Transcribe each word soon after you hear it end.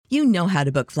You know how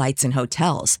to book flights and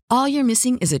hotels. All you're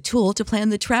missing is a tool to plan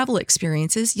the travel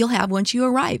experiences you'll have once you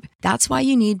arrive. That's why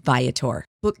you need Viator.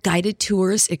 Book guided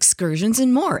tours, excursions,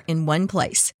 and more in one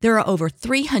place. There are over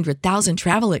 300,000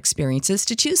 travel experiences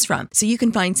to choose from, so you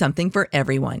can find something for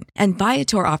everyone. And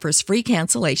Viator offers free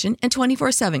cancellation and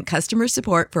 24/7 customer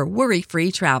support for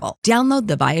worry-free travel. Download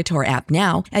the Viator app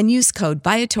now and use code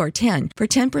Viator10 for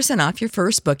 10% off your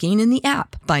first booking in the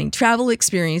app. Find travel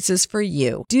experiences for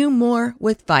you. Do more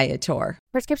with Viator.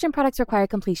 Prescription products require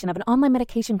completion of an online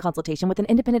medication consultation with an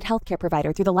independent healthcare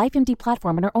provider through the LifeMD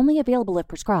platform and are only available if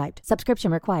prescribed.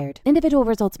 Subscription required. Individual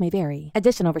results may vary.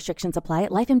 Additional restrictions apply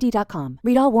at lifemd.com.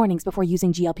 Read all warnings before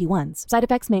using GLP-1s. Side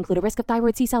effects may include a risk of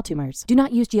thyroid C-cell tumors. Do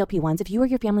not use GLP-1s if you or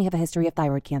your family have a history of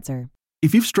thyroid cancer.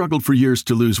 If you've struggled for years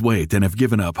to lose weight and have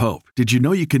given up hope, did you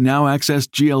know you can now access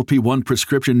GLP-1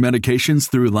 prescription medications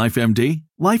through LifeMD?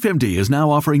 LifeMD is now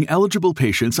offering eligible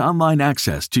patients online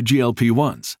access to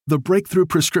GLP-1s, the breakthrough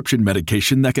prescription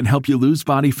medication that can help you lose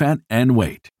body fat and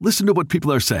weight. Listen to what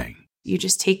people are saying. You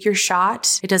just take your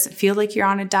shot. It doesn't feel like you're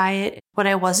on a diet. What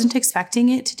I wasn't expecting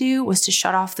it to do was to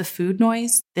shut off the food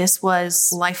noise. This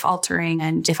was life-altering,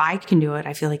 and if I can do it,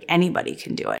 I feel like anybody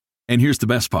can do it. And here's the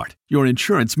best part. Your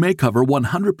insurance may cover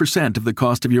 100% of the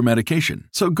cost of your medication.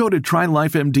 So go to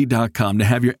TryLifeMD.com to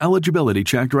have your eligibility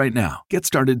checked right now. Get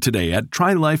started today at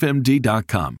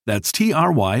TryLifeMD.com. That's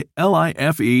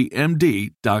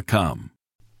TryLifeMD.com.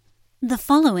 The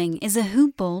following is a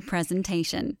Hoop Ball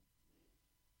presentation.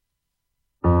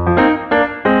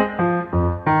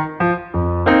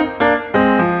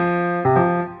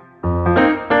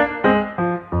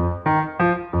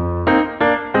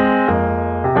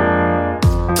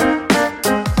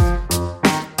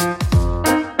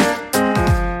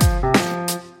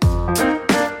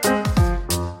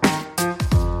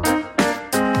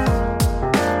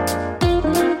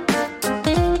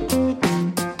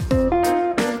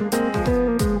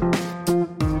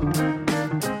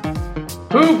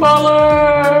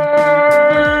 Hoopballers!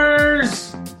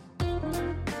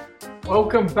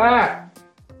 Welcome back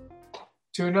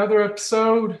to another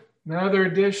episode, another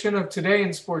edition of Today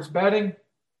in Sports Betting.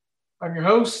 I'm your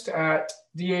host at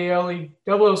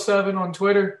DALE007 on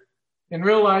Twitter. In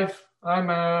real life, I'm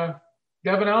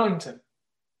Devin Ellington.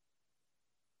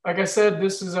 Like I said,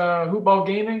 this is Hoopball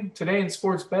Gaming, Today in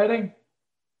Sports Betting.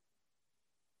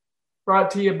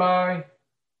 Brought to you by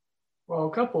a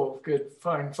couple of good,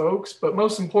 fine folks, but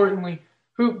most importantly,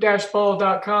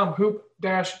 hoop-ball.com,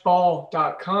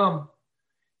 hoop-ball.com.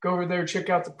 Go over there, check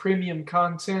out the premium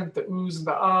content, the oohs and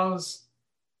the ahs,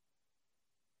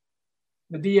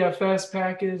 the DFS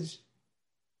package,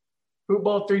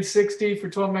 Hoopball 360 for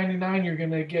 $12.99. You're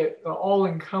going to get the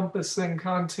all-encompassing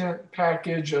content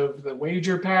package of the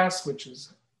Wager Pass, which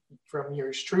is from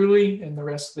yours truly and the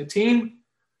rest of the team.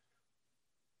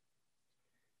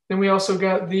 Then we also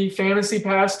got the Fantasy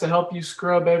Pass to help you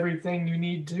scrub everything you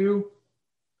need to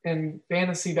in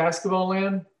fantasy basketball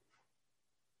land.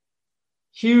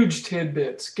 Huge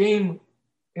tidbits, game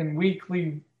and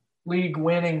weekly league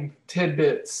winning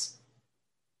tidbits,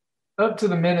 up to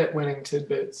the minute winning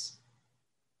tidbits.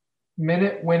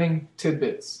 Minute winning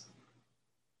tidbits.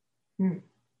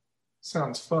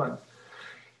 Sounds fun.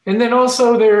 And then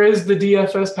also there is the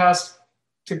DFS Pass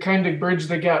to kind of bridge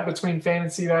the gap between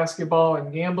fantasy basketball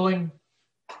and gambling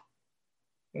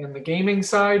and the gaming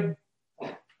side.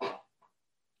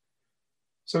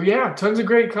 So yeah, tons of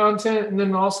great content, and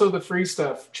then also the free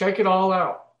stuff. Check it all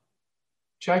out.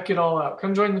 Check it all out.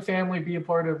 Come join the family, be a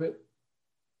part of it.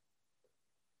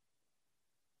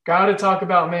 Got to talk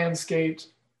about Manscaped.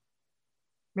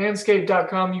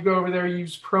 Manscaped.com, you go over there,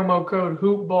 use promo code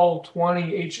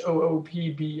HOOPBALL20,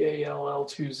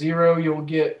 HOOPBALL20. You'll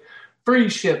get free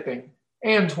shipping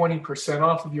and 20%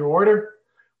 off of your order.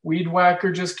 Weed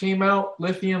Whacker just came out,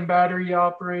 lithium battery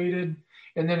operated,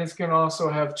 and then it's going to also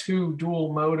have 2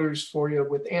 dual motors for you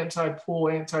with anti-pull,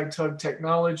 anti-tug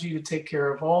technology to take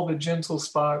care of all the gentle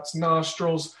spots,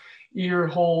 nostrils, ear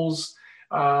holes,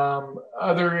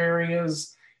 other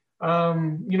areas.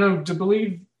 To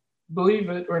believe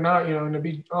it or not, and to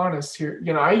be honest here,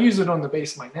 I use it on the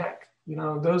base of my neck.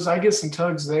 I get some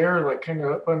tugs there, like kind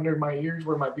of up under my ears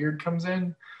where my beard comes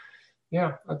in.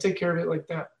 Yeah, I'll take care of it like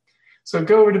that. So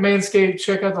go over to Manscaped,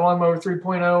 check out the Lawnmower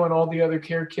 3.0 and all the other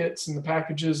care kits and the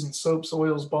packages and soaps,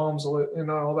 oils, balms,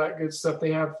 and all that good stuff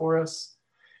they have for us.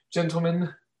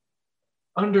 Gentlemen,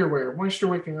 underwear, moisture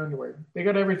wicking underwear. They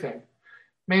got everything.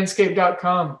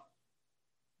 Manscaped.com.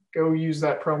 Go use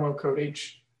that promo code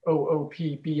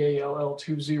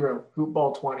HOOPBALL20,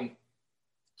 HOOPBALL20.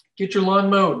 Get your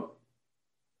lawn mowed.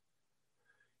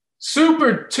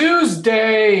 Super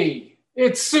Tuesday.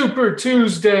 It's Super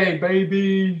Tuesday,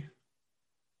 baby.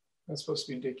 That's supposed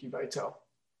to be Dickie Vitale.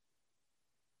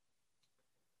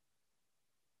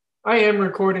 I am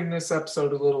recording this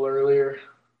episode a little earlier.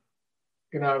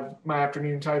 Gonna have my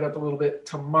afternoon tied up a little bit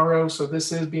tomorrow, so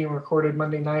this is being recorded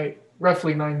Monday night,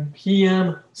 roughly 9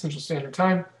 p.m. Central Standard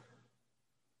Time.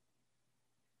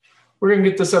 We're gonna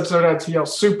get this episode out to y'all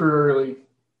super early,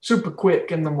 super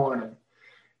quick in the morning.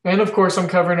 And of course, I'm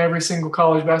covering every single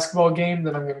college basketball game.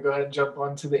 Then I'm going to go ahead and jump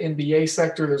onto the NBA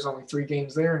sector. There's only 3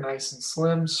 games there, nice and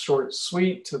slim, short,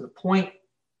 sweet, to the point.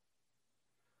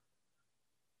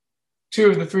 2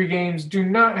 of the 3 games do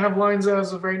not have lines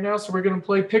as of right now, so we're going to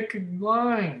play pick a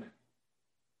line.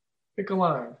 Pick a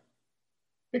line.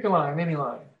 Pick a line, any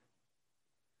line.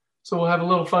 So we'll have a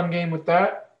little fun game with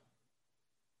that.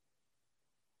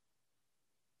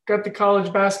 Got the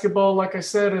college basketball, like I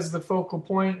said, as the focal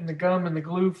point and the gum and the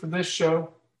glue for this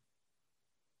show.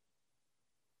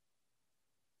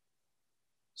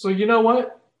 So you know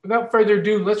what? Without further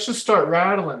ado, let's just start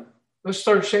rattling. Let's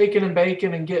start shaking and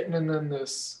baking and getting in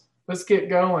this. Let's get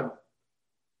going.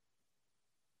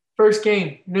 First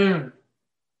game, noon.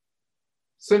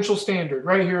 Central Standard,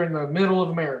 right here in the middle of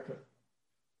America.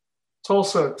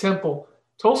 Tulsa, Temple.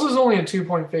 Tulsa's only a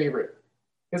 2-point favorite.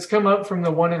 It's come up from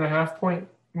the 1.5-point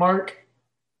mark.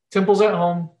 Temple's at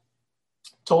home.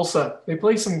 Tulsa, they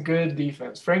play some good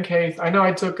defense. Frank Haith, I know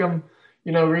I took them,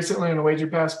 recently in a wager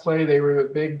pass play. They were a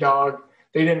big dog.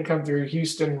 They didn't come through.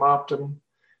 Houston mopped them.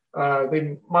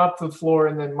 They mopped the floor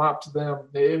and then mopped them.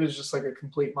 It was just like a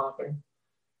complete mopping.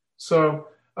 So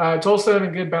Tulsa in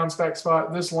a good bounce back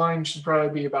spot. This line should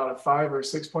probably be about a 5 or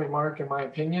 6-point mark, in my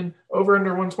opinion. Over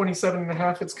under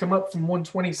 127.5. It's come up from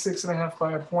 126.5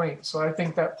 by a point. So I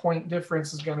think that point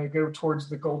difference is going to go towards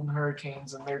the Golden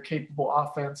Hurricanes and their capable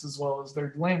offense, as well as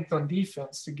their length on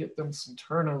defense to get them some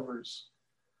turnovers.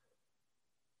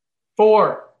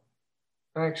 4.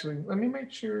 Actually, let me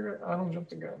make sure I don't jump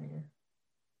the gun here.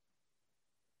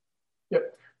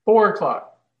 Yep, 4 o'clock.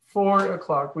 4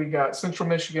 o'clock, we got Central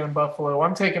Michigan and Buffalo.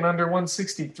 I'm taking under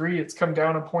 163. It's come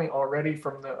down a point already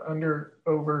from the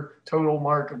under-over total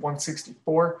mark of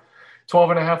 164.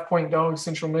 12.5-point dog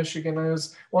Central Michigan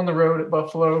is on the road at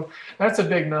Buffalo. That's a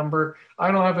big number. I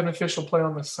don't have an official play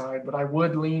on this side, but I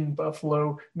would lean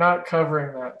Buffalo, not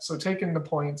covering that. So taking the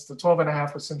points, the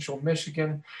 12.5 with Central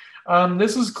Michigan.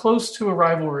 This is close to a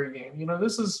rivalry game.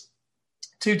 This is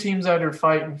 2 teams that are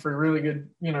fighting for really good,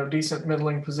 decent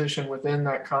middling position within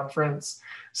that conference.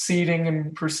 Seeding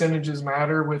and percentages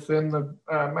matter within the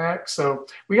MAC. So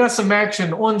we got some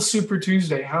action on Super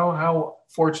Tuesday. How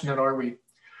fortunate are we?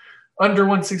 Under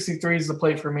 163 is the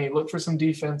play for me. Look for some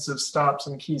defensive stops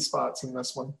and key spots in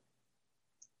this one.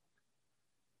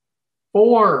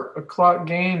 4 o'clock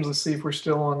games. Let's see if we're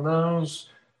still on those.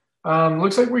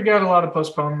 Looks like we got a lot of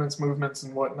postponements, movements,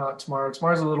 and whatnot tomorrow.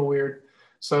 Tomorrow's a little weird.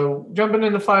 So jumping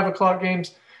into 5 o'clock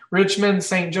games, Richmond,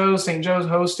 St. Joe's. St. Joe's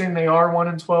hosting. They are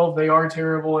 1-12. They are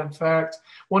terrible. In fact,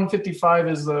 155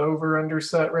 is the over-under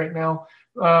set right now.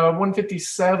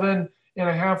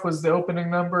 157.5 was the opening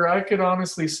number. I could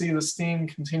honestly see the steam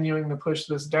continuing to push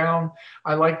this down.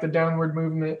 I like the downward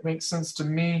movement. It makes sense to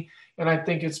me. And I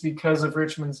think it's because of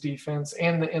Richmond's defense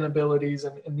and the inabilities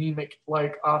and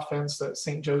anemic-like offense that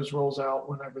St. Joe's rolls out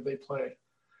whenever they play.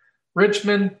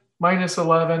 Richmond,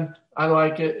 -11. I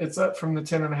like it. It's up from the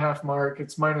 10.5 mark.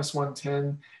 It's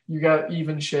 -110. You got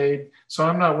even shade. So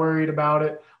I'm not worried about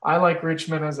it. I like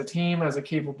Richmond as a team, as a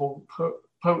capable,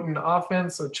 potent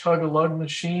offense, a chug-a-lug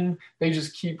machine. They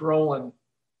just keep rolling.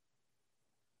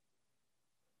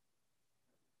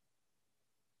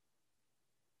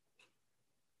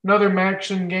 Another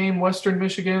action game, Western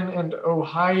Michigan and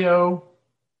Ohio.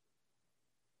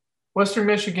 Western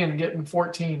Michigan getting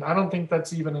 14. I don't think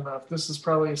that's even enough. This is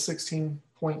probably a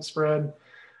 16-point spread.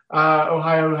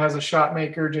 Ohio has a shot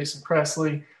maker, Jason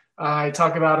Presley. I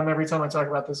talk about him every time I talk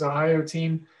about this Ohio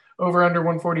team. Over under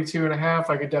 142.5.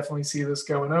 I could definitely see this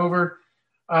going over.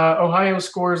 Ohio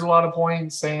scores a lot of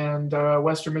points, and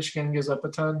Western Michigan gives up a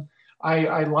ton.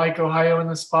 I like Ohio in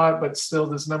this spot, but still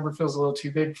this number feels a little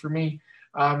too big for me.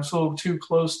 It's a little too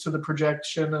close to the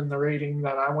projection and the rating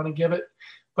that I want to give it.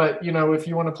 But, if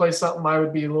you want to play something, I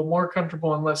would be a little more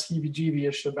comfortable and less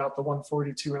heebie-jeebie-ish about the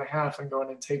 142.5 and going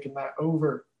and taking that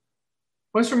over.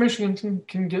 Western Michigan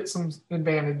can get some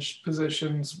advantage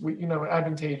positions,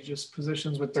 advantageous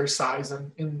positions with their size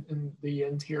in the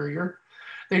interior.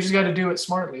 They just got to do it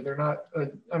smartly. They're not,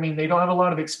 they don't have a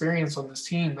lot of experience on this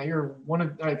team. They are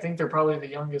I think they're probably the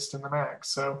youngest in the MAC.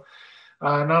 So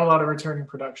not a lot of returning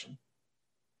production.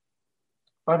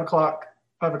 5 o'clock.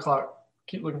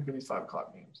 Keep looking for these 5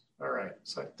 o'clock games. All right.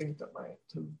 So I think that might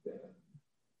have been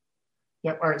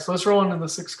Yep. All right. So let's roll into the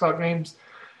 6 o'clock games.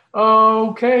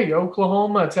 Okay.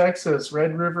 Oklahoma, Texas,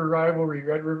 Red River rivalry,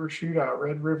 Red River shootout,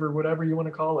 Red River, whatever you want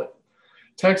to call it.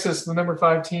 Texas, the number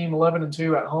 5 team,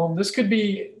 11-2 at home. This could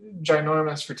be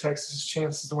ginormous for Texas'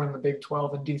 chances to win the Big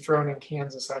 12 and dethroning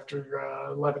Kansas after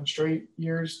 11 straight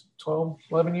years, 12,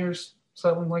 11 years,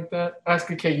 something like that. Ask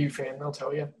a KU fan, they'll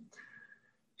tell you.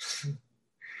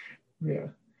 Yeah.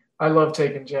 I love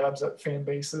taking jabs at fan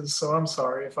bases, so I'm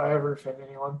sorry if I ever offend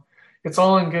anyone. It's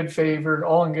all in good favor,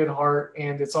 all in good heart,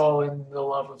 and it's all in the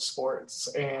love of sports.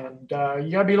 And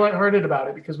you got to be lighthearted about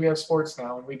it because we have sports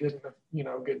now, and we didn't,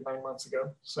 a good 9 months ago.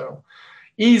 So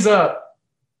ease up.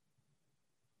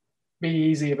 Be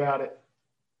easy about it.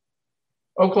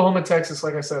 Oklahoma, Texas,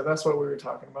 like I said, that's what we were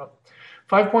talking about.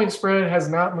 5-point spread has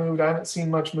not moved. I haven't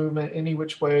seen much movement any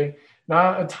which way.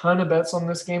 Not a ton of bets on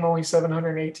this game, only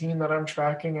 718 that I'm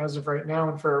tracking as of right now.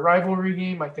 And for a rivalry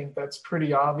game, I think that's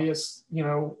pretty obvious.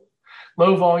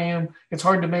 Low volume. It's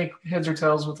hard to make heads or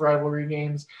tails with rivalry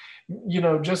games.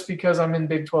 Just because I'm in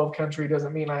Big 12 country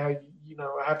doesn't mean I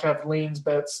have to have leans,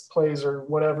 bets, plays, or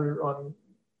whatever on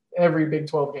every Big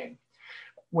 12 game.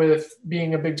 With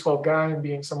being a Big 12 guy and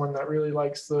being someone that really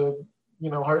likes the,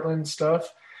 Heartland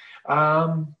stuff,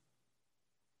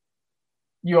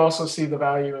 you also see the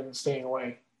value in staying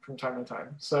away from time to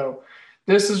time. So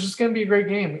this is just going to be a great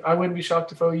game. I wouldn't be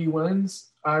shocked if OU wins.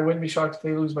 I wouldn't be shocked if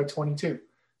they lose by 22.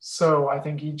 So I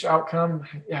think each outcome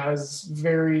has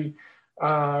very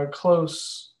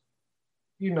close,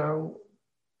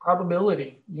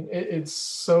 probability. It's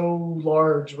so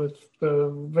large with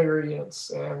the variance,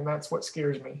 and that's what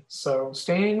scares me. So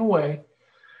staying away,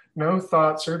 no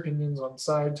thoughts or opinions on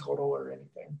side, total, or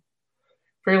anything.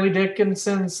 Fairleigh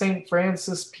Dickinson, St.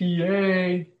 Francis,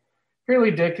 PA.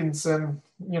 Fairleigh Dickinson,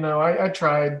 I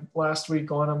tried last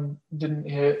week on them, didn't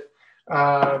hit.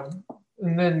 And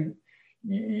then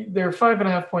they're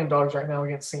 5.5-point dogs right now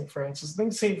against St. Francis. I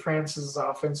think St. Francis'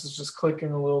 offense is just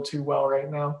clicking a little too well right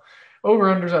now.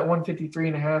 Over-unders at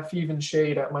 153.5, even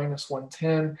shade at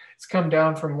 -110. It's come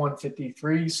down from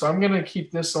 153. So I'm going to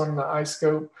keep this on the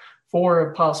iScope for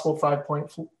a possible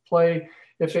 5-point play.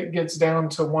 If it gets down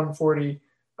to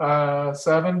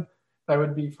 147, that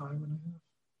would be 5.5.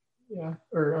 Yeah,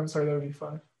 or I'm sorry, that would be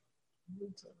 5.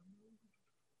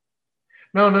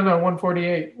 No,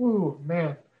 148. Ooh,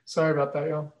 man. Sorry about that,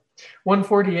 y'all.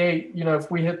 148, if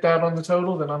we hit that on the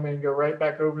total, then I'm going to go right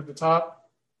back over the top.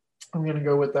 I'm going to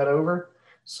go with that over.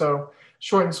 So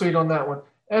short and sweet on that one.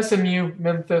 SMU,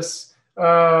 Memphis,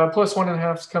 +1.5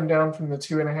 has come down from the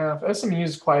 2.5. SMU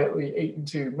is quietly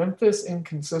 8-2. Memphis,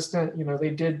 inconsistent. They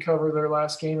did cover their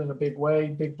last game in a big way,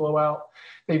 big blowout.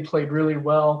 They played really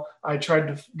well. I tried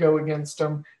to go against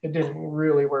them. It didn't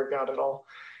really work out at all.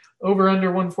 Over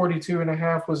under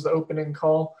 142.5 was the opening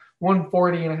call.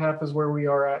 140.5 is where we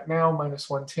are at now,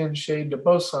 -110, shade to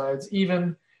both sides,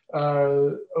 even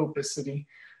opacity.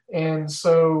 And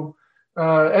so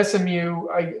SMU,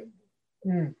 I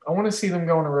want to see them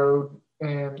go on the road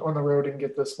and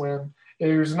get this win.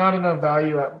 There's not enough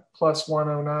value at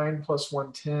 +109,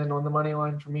 +110 on the money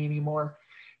line for me anymore.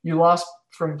 You lost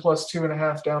from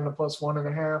 +2.5 down to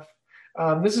 +1.5.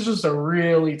 This is just a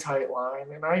really tight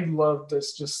line, and I love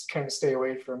this. Just kind of stay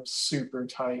away from super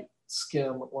tight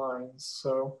skim lines.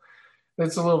 So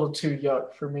it's a little too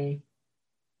yuck for me.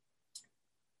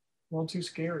 A little too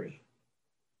scary.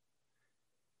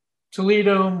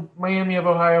 Toledo, Miami of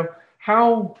Ohio.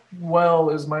 How well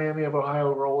is Miami of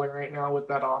Ohio rolling right now with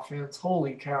that offense?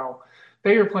 Holy cow.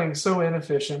 They are playing so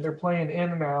inefficient. They're playing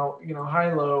in and out,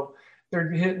 high-low. They're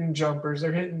hitting jumpers.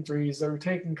 They're hitting threes. They're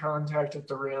taking contact at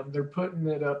the rim. They're putting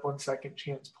it up on second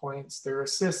chance points. They're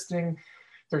assisting.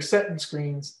 They're setting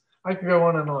screens. I could go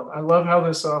on and on. I love how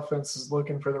this offense is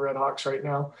looking for the Red Hawks right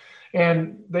now.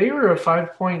 And they were a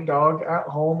 5-point dog at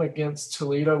home against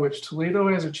Toledo, which Toledo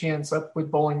has a chance up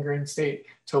with Bowling Green State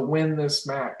to win this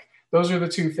MAC. Those are the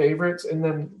two favorites. And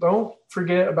then don't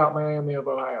forget about Miami of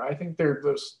Ohio. I think they're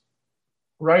just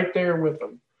right there with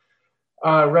them.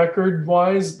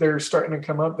 Record-wise, they're starting to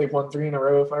come up. They've won 3 in a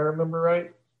row, if I remember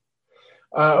right.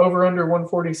 Over under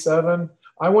 147.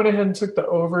 I went ahead and took the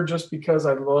over just because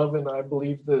I love and I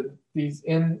believe that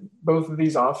in both of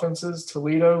these offenses,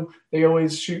 Toledo, they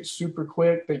always shoot super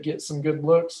quick. They get some good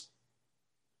looks.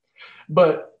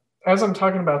 But as I'm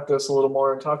talking about this a little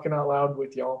more and talking out loud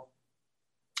with y'all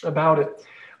about it,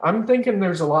 I'm thinking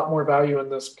there's a lot more value in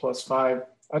this +5.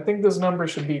 I think this number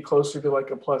should be closer to like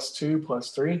a +2,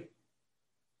 +3.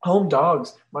 Home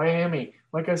dogs, Miami,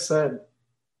 like I said,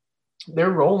 they're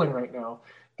rolling right now.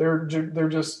 They're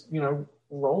just,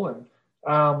 rolling.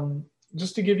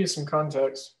 Just to give you some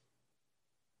context,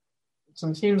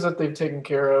 some teams that they've taken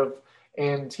care of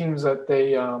and teams that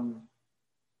they,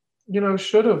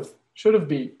 should have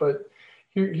beat. But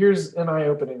here's an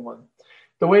eye-opening one.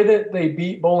 The way that they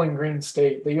beat Bowling Green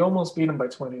State, they almost beat them by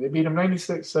 20. They beat them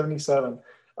 96-77.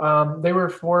 They were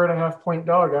a 4.5-point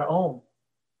dog at home.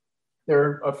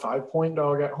 They're a 5-point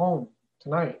dog at home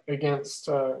tonight against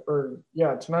Toledo.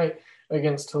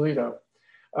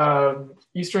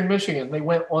 Eastern Michigan, they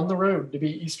went on the road to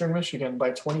beat Eastern Michigan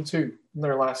by 22 in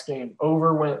their last game.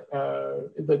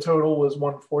 The total was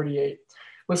 148.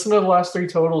 Listen to the last three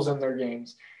totals in their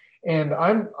games. And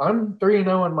I'm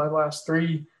 3-0 in my last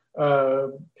three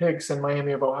picks in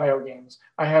Miami of Ohio games.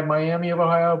 I had Miami of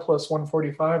Ohio plus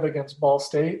 145 against Ball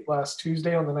State last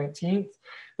Tuesday on the 19th.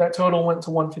 That total went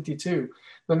to 152.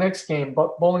 The next game,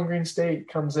 Bowling Green State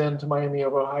comes in to Miami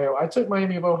of Ohio. I took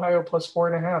Miami of Ohio plus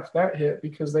 4.5. That hit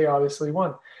because they obviously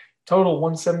won. Total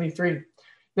 173.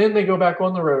 Then they go back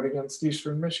on the road against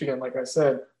Eastern Michigan. Like I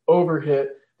said, over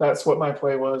hit. That's what my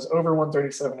play was, over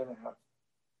 137.5.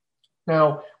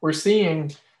 Now, we're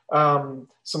seeing some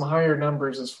higher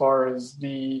numbers as far as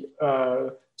the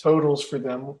totals for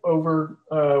them. Over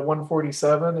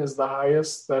 147 is the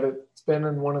highest that it's been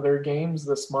in one of their games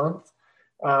this month.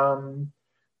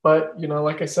 But,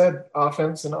 like I said,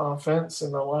 offense and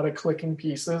a lot of clicking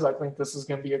pieces. I think this is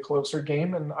going to be a closer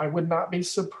game, and I would not be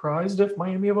surprised if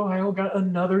Miami of Ohio got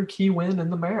another key win in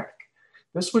the MAC.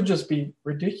 This would just be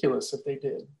ridiculous if they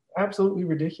did. Absolutely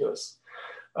ridiculous.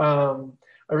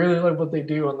 I really love what they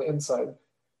do on the inside.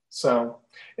 So,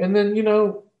 and then,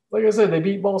 like I said, they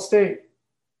beat Ball State.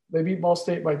 They beat Ball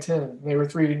State by 10. They were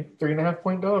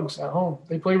 3.5-point dogs at home.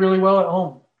 They play really well at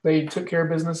home. They took care of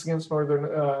business against Northern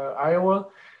Iowa,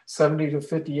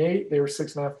 70-58. They were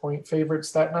 6.5-point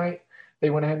favorites that night. They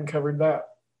went ahead and covered that.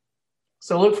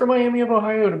 So look for Miami of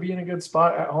Ohio to be in a good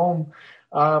spot at home,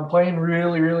 playing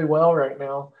really, really well right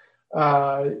now.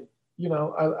 I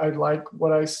like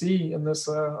what I see in this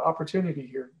opportunity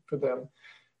here for them.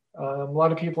 A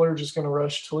lot of people are just going to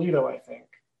rush Toledo, I think.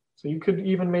 So you could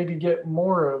even maybe get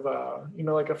more of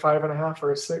like a 5.5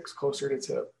 or a 6 closer to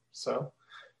tip. So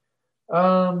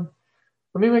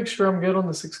let me make sure I'm good on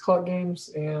the 6 o'clock games,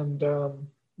 and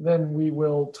then we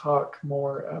will talk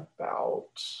more about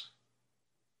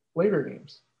later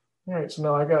games. All right, so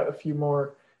now I got 3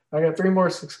 more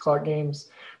 6 o'clock games.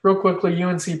 Real quickly,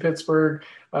 UNC Pittsburgh.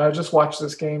 Just watch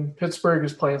this game. Pittsburgh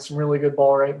is playing some really good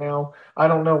ball right now. I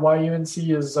don't know why UNC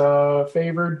is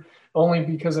favored, only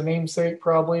because of namesake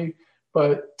probably.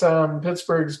 But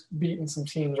Pittsburgh's beating some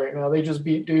teams right now. They just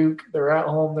beat Duke. They're at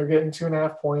home. They're getting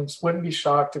 2.5 points. Wouldn't be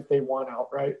shocked if they won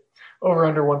outright. Over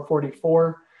under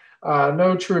 144.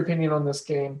 No true opinion on this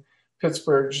game.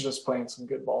 Pittsburgh's just playing some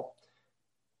good ball.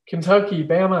 Kentucky,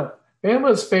 Bama.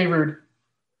 Bama is favored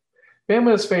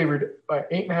by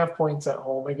 8.5 points at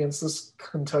home against this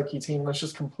Kentucky team that's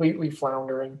just completely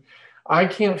floundering. I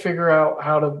can't figure out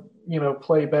how to,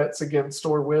 play bets against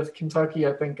or with Kentucky.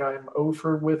 I think I'm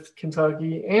over with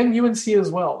Kentucky and UNC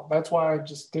as well. That's why I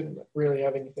just didn't really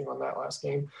have anything on that last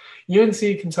game.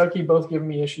 UNC, Kentucky, both giving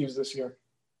me issues this year.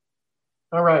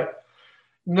 All right.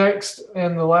 Next,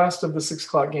 and the last of the 6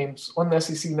 o'clock games on the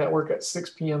SEC Network at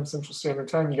 6 p.m. Central Standard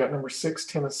Time, you got number 6,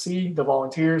 Tennessee, the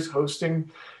Volunteers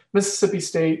hosting Mississippi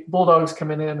State. Bulldogs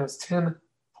coming in as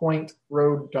 10-point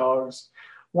road dogs.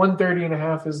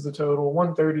 130.5 is the total.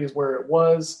 130 is where it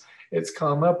was. It's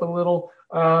come up a little.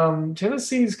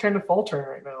 Tennessee's kind of faltering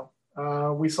right now.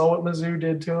 We saw what Mizzou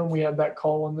did to them. We had that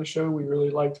call on the show. We really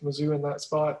liked Mizzou in that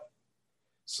spot.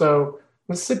 So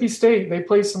Mississippi State, they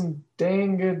play some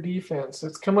dang good defense.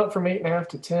 It's come up from 8.5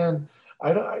 to 10.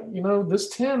 This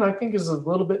 10 I think is a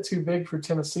little bit too big for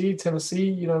Tennessee.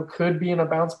 Tennessee, could be in a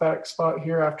bounce back spot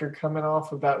here after coming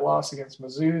off of that loss against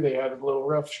Mizzou. They had a little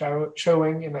rough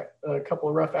showing in a couple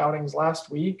of rough outings last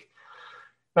week.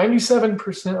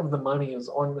 97% of the money is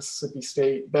on Mississippi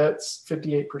State. Bets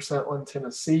 58% on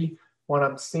Tennessee, what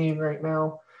I'm seeing right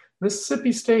now.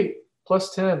 Mississippi State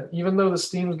plus 10, even though the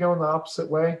steam's going the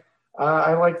opposite way.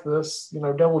 I like this,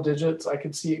 double digits. I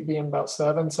could see it being about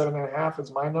 7.5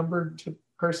 is my number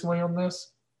personally on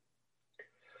this.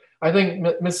 I think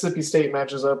Mississippi State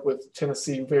matches up with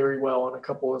Tennessee very well on a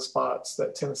couple of spots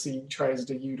that Tennessee tries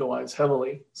to utilize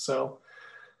heavily. So,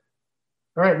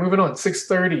 all right, moving on.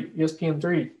 6:30,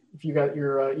 ESPN3. If you got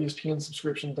your ESPN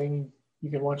subscription thing, you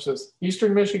can watch this.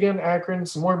 Eastern Michigan, Akron,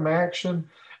 some more action.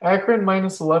 Akron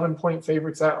minus 11-point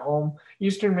favorites at home.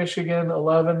 Eastern Michigan,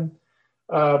 11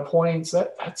 points.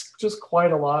 That's just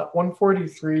quite a lot.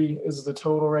 143 is the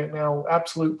total right now.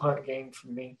 Absolute punt game for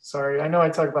me. Sorry. I know I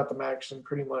talk about the action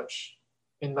pretty much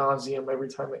in nauseum every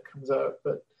time it comes up,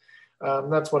 but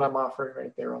that's what I'm offering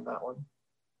right there on that one.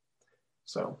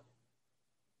 So,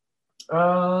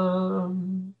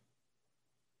 7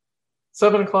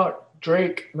 o'clock,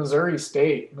 Drake, Missouri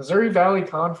State, Missouri Valley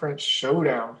Conference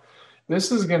showdown.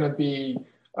 This is going to be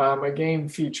a game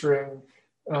featuring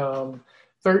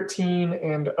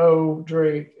 13-0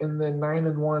 Drake and then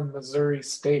 9-1 Missouri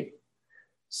State.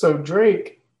 So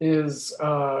Drake is,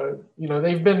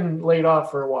 they've been laid off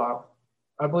for a while.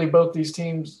 I believe both these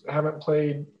teams haven't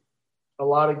played a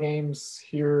lot of games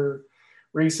here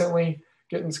recently,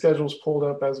 getting schedules pulled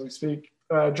up as we speak.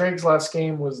 Drake's last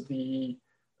game was the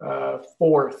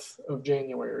 4th of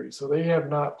January. So they have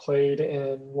not played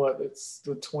in it's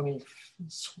the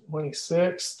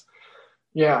 26th.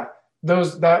 Yeah,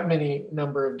 that many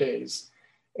number of days.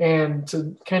 And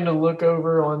to kind of look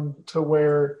over on to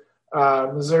where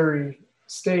Missouri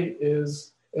State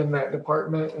is in that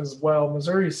department as well.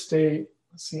 Missouri State,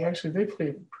 actually they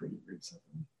played pretty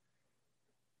recently.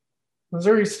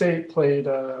 Missouri State played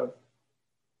a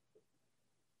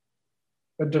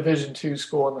Division II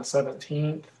school on the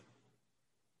 17th.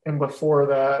 And before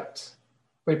that,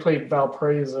 they played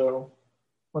Valparaiso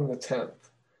on the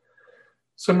 10th.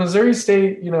 So Missouri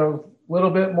State, a little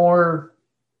bit more,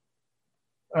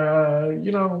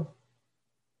 amped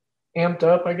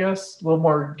up, I guess, a little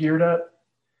more geared up.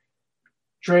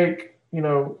 Drake,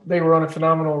 they were on a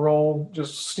phenomenal roll,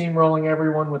 just steamrolling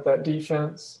everyone with that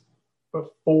defense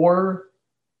before,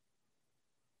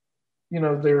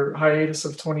 their hiatus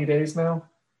of 20 days now.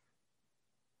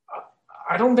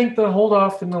 I don't think the hold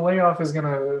off and the layoff is going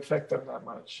to affect them that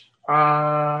much.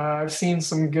 I've seen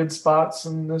some good spots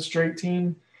in this Drake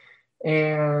team,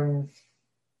 and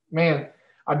man,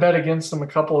 I bet against them a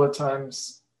couple of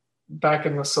times back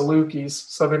in the Salukis,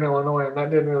 Southern Illinois, and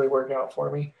that didn't really work out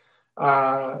for me.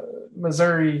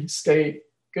 Missouri State,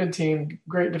 good team,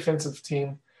 great defensive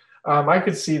team. I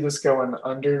could see this going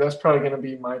under. That's probably going to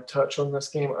be my touch on this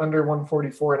game. Under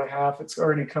 144.5. It's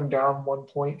already come down 1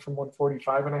 point from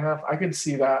 145.5. I could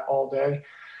see that all day.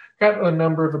 Got a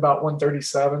number of about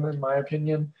 137 in my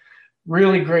opinion.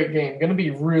 Really great game. Going to be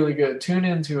really good. Tune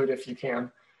into it if you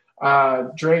can.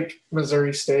 Drake,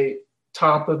 Missouri State,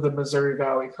 top of the Missouri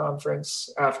Valley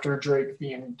Conference after Drake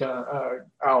being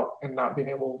out and not being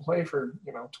able to play for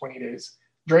 20 days.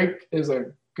 Drake is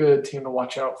a good team to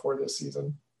watch out for this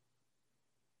season.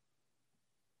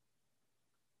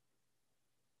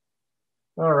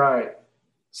 All right.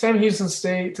 Sam Houston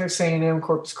State, Texas A&M,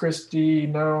 Corpus Christi.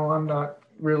 No, I'm not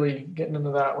really getting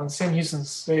into that one. Sam Houston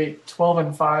State,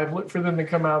 12-5. Look for them to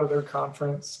come out of their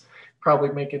conference, probably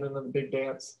make it into the big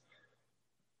dance.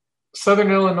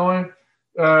 Southern Illinois,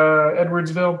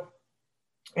 Edwardsville,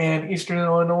 and Eastern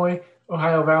Illinois,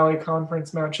 Ohio Valley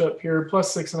Conference matchup here.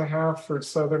 Plus 6.5 for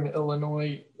Southern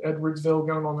Illinois, Edwardsville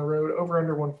going on the road. Over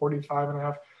under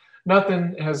 145.5.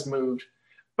 Nothing has moved.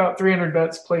 About 300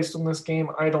 bets placed on this game.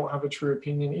 I don't have a true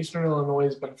opinion. Eastern Illinois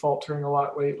has been faltering a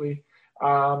lot lately.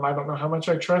 I don't know how much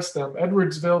I trust them.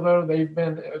 Edwardsville, though, they've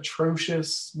been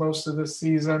atrocious most of this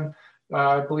season.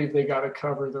 I believe they got to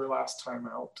cover their last time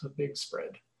out, a big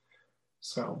spread.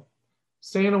 So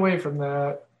staying away from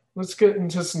that. Let's get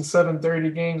into some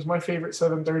 7:30 games. My favorite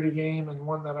 7:30 game, and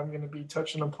one that I'm going to be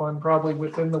touching upon probably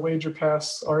within the Wager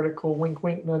Pass article. Wink,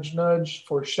 wink, nudge, nudge.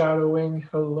 Foreshadowing.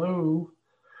 Hello.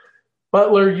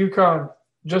 Butler, UConn,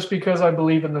 just because I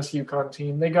believe in this UConn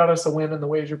team. They got us a win in the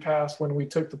Wager Pass when we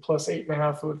took the plus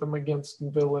 8.5 with them against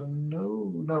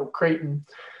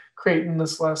Creighton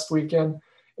this last weekend.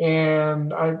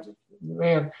 And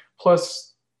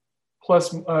plus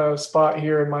spot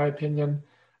here in my opinion.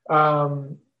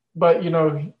 But,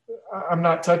 I'm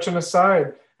not touching a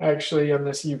side actually in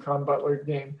this UConn Butler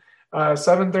game.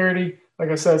 7:30, like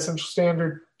I said, Central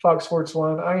Standard, Fox Sports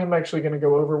 1. I am actually going to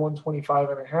go over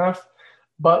 125.5.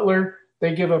 Butler,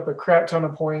 they give up a crap ton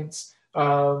of points.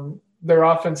 Their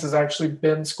offense has actually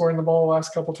been scoring the ball the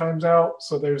last couple times out,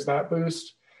 so there's that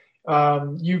boost.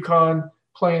 UConn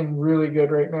playing really good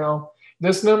right now.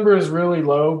 This number is really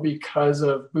low because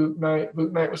of Boot Knight.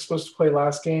 Boot Knight was supposed to play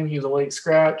last game. He was a late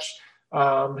scratch.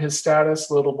 His status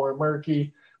a little more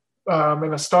murky.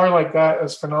 And a star like that,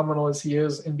 as phenomenal as he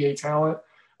is, NBA talent,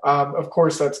 of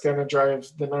course, that's going to drive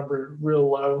the number real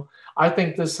low. I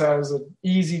think this has an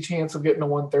easy chance of getting to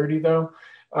 130, though,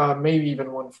 maybe even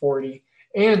 140.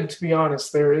 And to be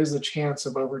honest, there is a chance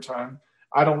of overtime.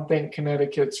 I don't think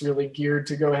Connecticut's really geared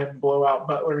to go ahead and blow out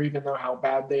Butler, even though how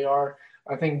bad they are.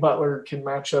 I think Butler can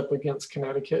match up against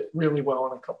Connecticut really well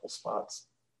in a couple spots.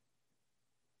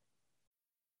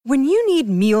 When you need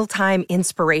mealtime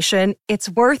inspiration, it's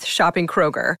worth shopping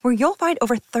Kroger, where you'll find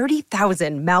over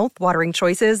 30,000 mouth-watering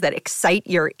choices that excite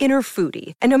your inner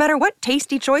foodie. And no matter what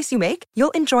tasty choice you make,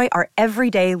 you'll enjoy our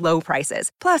everyday low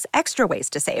prices, plus extra ways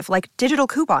to save, like digital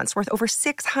coupons worth over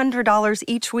 $600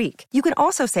 each week. You can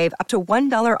also save up to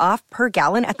 $1 off per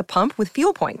gallon at the pump with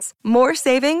fuel points. More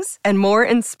savings and more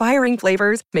inspiring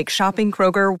flavors make shopping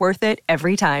Kroger worth it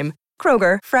every time.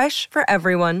 Kroger, fresh for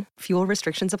everyone. Fuel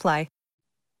restrictions apply.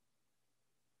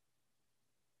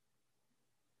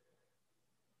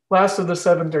 Last of the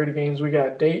 7:30 games, we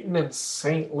got Dayton and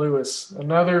St. Louis.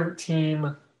 Another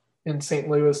team in St.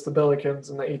 Louis, the Billikens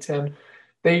in the A10.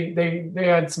 They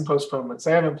had some postponements.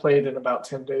 They haven't played in about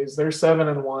 10 days. They're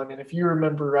 7-1, and if you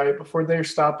remember right, before their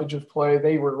stoppage of play,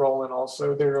 they were rolling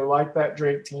also. They're like that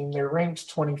Drake team. They're ranked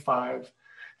 25.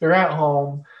 They're at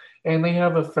home, and they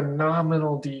have a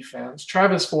phenomenal defense.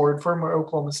 Travis Ford, former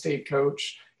Oklahoma State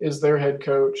coach, is their head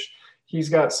coach. He's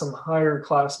got some higher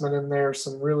classmen in there,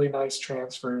 some really nice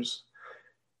transfers.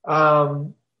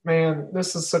 Man,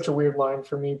 this is such a weird line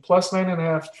for me. Plus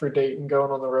 9.5 for Dayton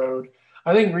going on the road.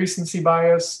 I think recency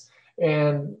bias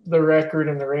and the record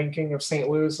and the ranking of St.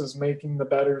 Louis is making the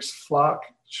bettors flock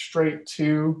straight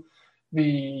to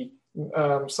the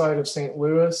side of St.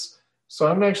 Louis. So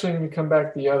I'm actually going to come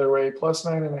back the other way. Plus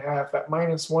 9.5 at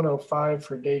minus 105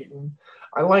 for Dayton.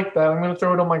 I like that. I'm going to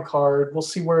throw it on my card. We'll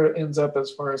see where it ends up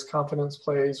as far as confidence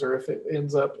plays or if it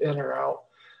ends up in or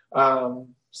out.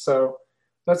 So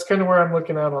that's kind of where I'm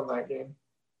looking at on that game.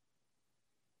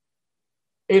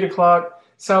 8 o'clock,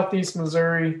 Southeast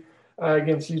Missouri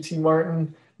against UT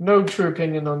Martin. No true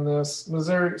opinion on this.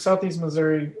 Southeast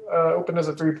Missouri opened as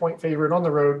a 3-point favorite on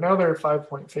the road. Now they're a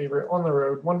 5-point favorite on the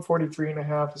road.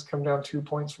 143.5 has come down 2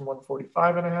 points from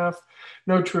 145.5.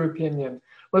 No true opinion.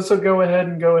 Let's go ahead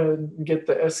and get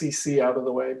the SEC out of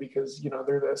the way because,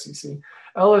 they're the SEC.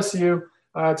 LSU,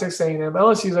 Texas A&M.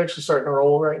 LSU is actually starting to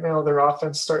roll right now. Their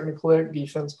offense is starting to click.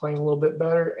 Defense playing a little bit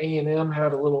better. A&M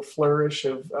had a little flourish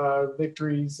of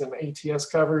victories and ATS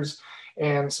covers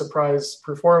and surprise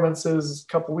performances a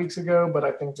couple weeks ago, but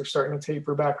I think they're starting to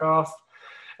taper back off.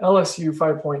 LSU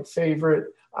 5-point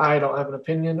favorite. I don't have an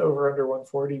opinion. Over under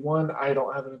 141. I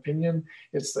don't have an opinion.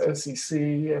 It's the SEC,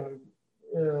 and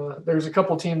there's a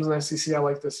couple teams in the SEC I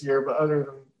like this year, but other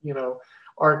than,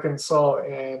 Arkansas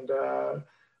and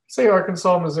say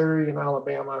Arkansas, Missouri, and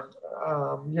Alabama,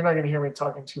 you're not going to hear me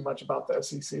talking too much about the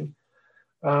SEC.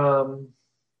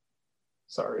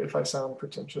 Sorry if I sound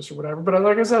pretentious or whatever, but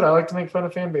like I said, I like to make fun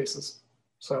of fan bases.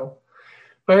 So,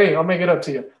 but hey, I'll make it up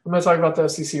to you. I'm going to talk about the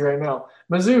SEC right now.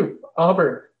 Mizzou,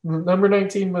 Auburn, number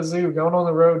 19 Mizzou going on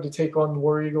the road to take on the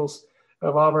War Eagles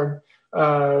of Auburn.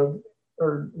 War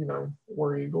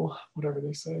Eagle, whatever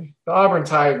they say. The Auburn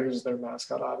Tigers is their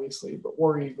mascot, obviously, but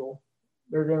War Eagle.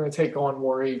 They're going to take on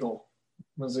War Eagle.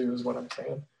 Mizzou is what I'm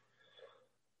saying.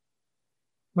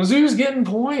 Mizzou's getting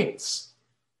points.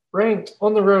 Ranked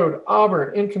on the road.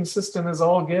 Auburn, inconsistent as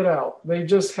all get out. They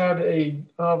just had an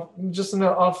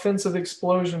offensive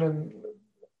explosion and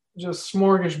just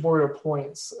smorgasbord of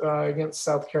points against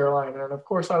South Carolina. And, of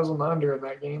course, I was on the under in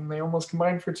that game. They almost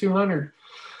combined for 200.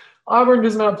 Auburn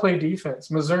does not play defense.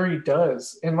 Missouri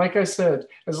does. And like I said,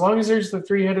 as long as there's the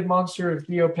three-headed monster of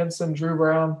Theo Pinson, Drew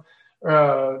Brown,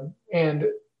 and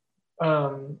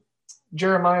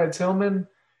Jeremiah Tillman,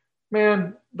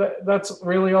 man, that's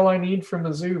really all I need from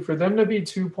Mizzou. For them to be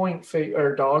 2-point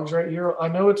dogs right here, I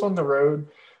know it's on the road,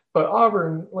 but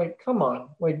Auburn, come on.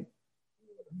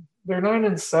 They're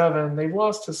 9-7. They've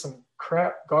lost to some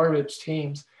crap garbage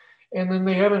teams, and then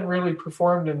they haven't really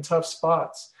performed in tough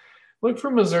spots. Look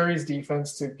for Missouri's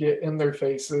defense to get in their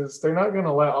faces. They're not going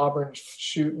to let Auburn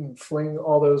shoot and fling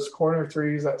all those corner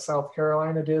threes that South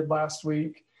Carolina did last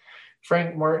week.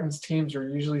 Frank Martin's teams are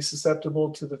usually susceptible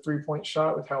to the three-point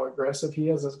shot with how aggressive he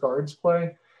has his guards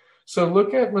play. So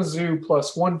look at Mizzou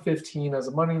plus 115 as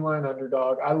a money line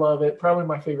underdog. I love it. Probably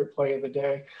my favorite play of the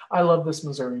day. I love this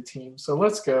Missouri team. So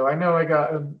let's go. I know I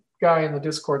got a guy in the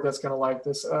Discord that's going to like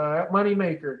this. At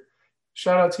Moneymaker,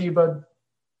 shout out to you, bud.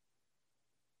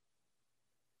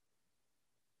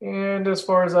 And as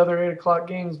far as other 8 o'clock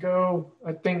games go,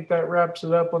 I think that wraps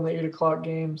it up on the 8 o'clock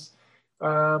games.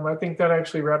 I think that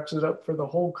actually wraps it up for the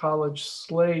whole college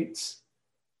slate.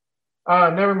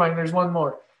 Never mind. There's one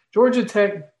more. Georgia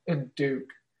Tech and Duke.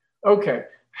 Okay.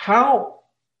 How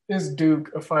is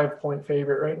Duke a 5-point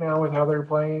favorite right now with how they're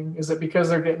playing? Is it because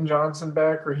they're getting Johnson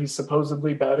back or he's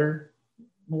supposedly better?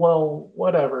 Well,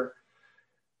 whatever.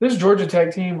 This Georgia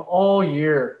Tech team all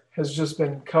year has just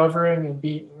been covering and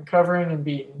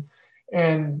beaten.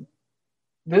 And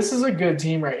this is a good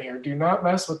team right here. Do not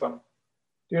mess with them.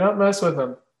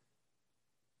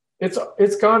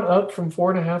 It's gone up from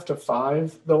 4.5 to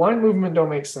 5. The line movement don't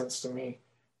make sense to me.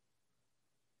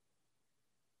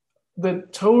 The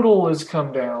total has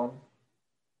come down.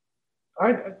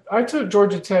 I took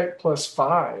Georgia Tech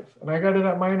 +5, and I got it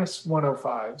at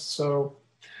 -105. So,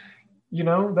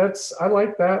 I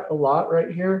like that a lot right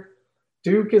here.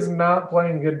 Duke is not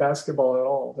playing good basketball at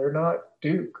all. They're not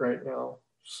Duke right now.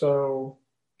 So,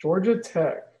 Georgia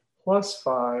Tech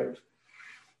 +5.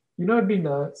 It'd be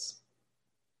nuts.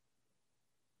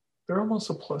 They're almost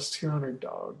a +200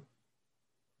 dog.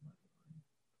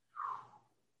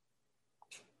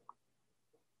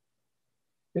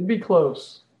 It'd be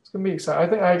close. It's going to be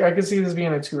exciting. I think I could see this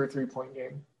being a 2 or 3 point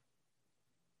game.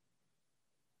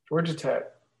 Georgia Tech.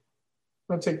 I'm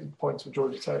going to take the points with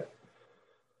Georgia Tech.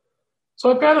 So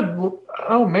I've got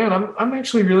I'm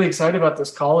actually really excited about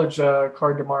this college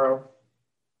card tomorrow.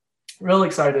 Real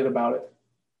excited about it.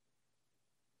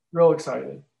 Real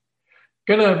excited.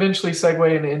 Gonna eventually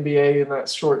segue into NBA in that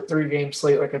short 3-game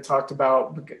slate like I talked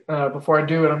about. Before I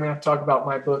do it, I'm gonna have to talk about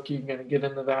my book. You're gonna get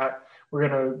into that. We're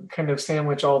gonna kind of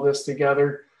sandwich all this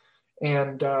together.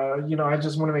 And I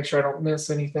just want to make sure I don't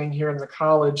miss anything here in the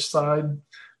college side,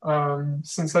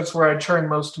 since that's where I churn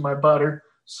most of my butter.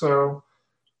 So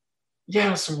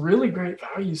yeah, some really great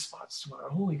value spots tomorrow.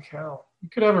 Holy cow. You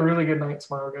could have a really good night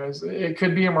tomorrow, guys. It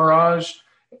could be a mirage.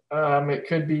 It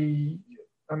could be,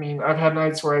 I've had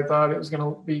nights where I thought it was going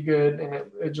to be good, and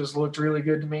it just looked really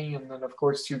good to me. And then, of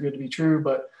course, too good to be true.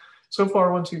 But so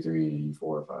far, 1, 2, 3,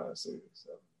 4, 5, 6,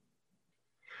 7.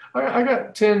 I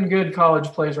got 10 good college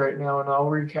plays right now, and I'll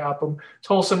recap them.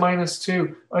 Tulsa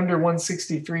 -2, under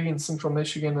 163 in Central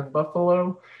Michigan and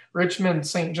Buffalo. Richmond,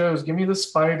 St. Joe's, give me the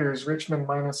Spiders. Richmond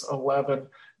 -11.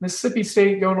 Mississippi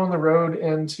State going on the road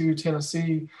into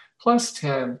Tennessee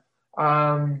 +10.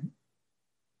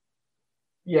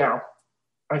 Yeah.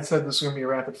 I said this was going to be a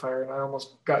rapid fire, and I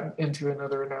almost got into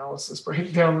another analysis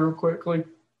breakdown real quickly.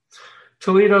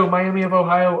 Toledo, Miami of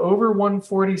Ohio, over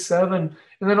 147.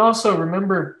 And then also,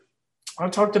 remember, I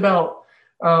talked about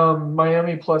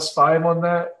Miami +5 on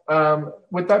that.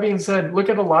 With that being said, look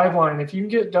at a live line. If you can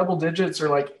get double digits or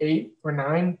like 8 or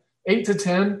 9, 8 to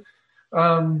 10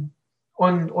 on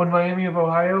Miami of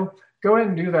Ohio, go ahead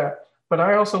and do that. But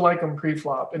I also like them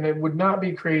pre-flop, and it would not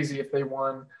be crazy if they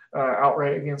won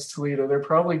outright against Toledo. They're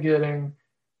probably getting,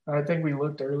 I think we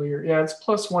looked earlier. Yeah, it's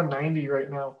 +190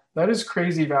 right now. That is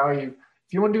crazy value.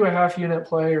 If you want to do a half unit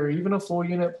play or even a full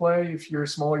unit play, if you're a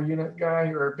smaller unit guy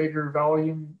or a bigger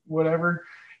volume, whatever,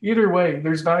 either way,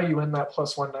 there's value in that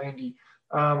 +190.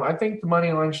 I think the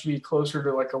money line should be closer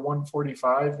to like a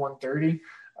 145, 130.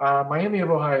 Miami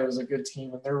of Ohio is a good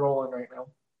team, and they're rolling right now.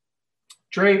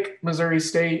 Drake, Missouri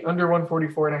State, under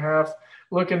 144.5.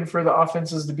 Looking for the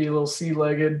offenses to be a little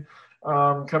sea-legged,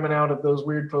 coming out of those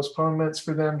weird postponements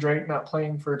for them. Drake not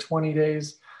playing for 20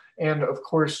 days. And, of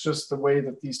course, just the way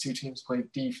that these two teams play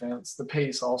defense. The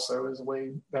pace also is a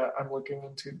way that I'm looking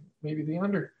into maybe the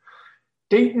under.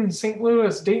 Dayton, St.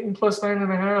 Louis, Dayton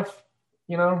 +9.5.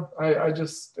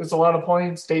 It's a lot of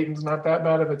points. Dayton's not that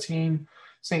bad of a team.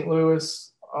 St.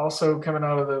 Louis also coming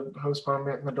out of the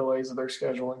postponement and the delays of their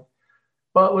scheduling.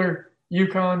 Butler,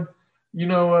 UConn, you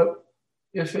know what?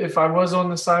 If I was on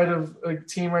the side of a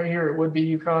team right here, it would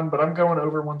be UConn, but I'm going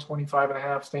over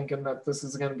 125.5, thinking that this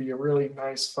is going to be a really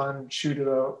nice, fun,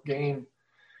 shoot-it-out game.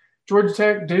 Georgia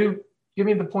Tech, Duke, give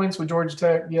me the points with Georgia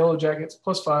Tech, Yellow Jackets,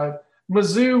 +5.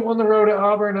 Mizzou on the road at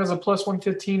Auburn as a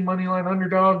 +115 money line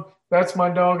underdog. That's my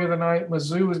dog of the night.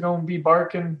 Mizzou is going to be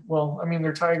barking. Well,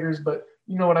 they're Tigers, but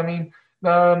you know what I mean.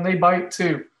 They bite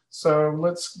too. So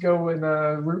let's go and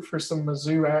root for some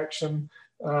Mizzou action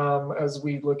as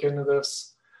we look into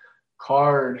this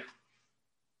card.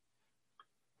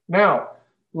 Now,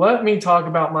 let me talk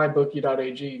about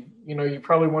mybookie.ag. You're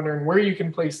probably wondering where you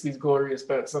can place these glorious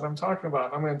bets that I'm talking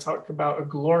about. I'm going to talk about a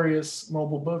glorious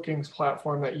mobile bookings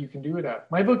platform that you can do it at.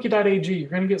 mybookie.ag, you're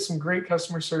going to get some great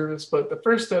customer service, but the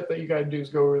first step that you got to do is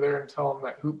go over there and tell them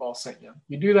that Hoopball sent you.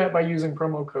 You do that by using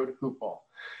promo code Hoopball.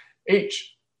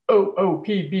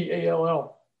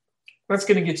 HOOPBALL. That's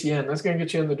going to get you in. That's going to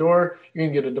get you in the door. You're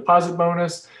going to get a deposit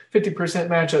bonus, 50%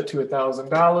 match up to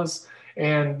 $1,000.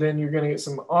 And then you're going to get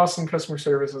some awesome customer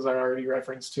services I already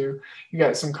referenced to. You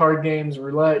got some card games,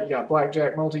 roulette. You got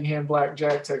blackjack, multi-hand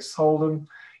blackjack, Texas Hold'em.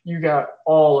 You got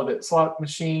all of it. Slot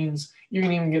machines. You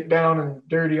can even get down and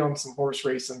dirty on some horse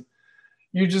racing.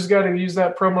 You just got to use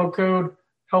that promo code.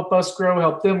 Help us grow,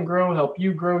 help them grow, help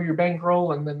you grow your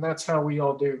bankroll. And then that's how we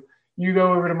all do. You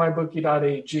go over to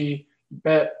mybookie.ag.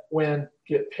 Bet, win,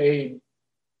 get paid.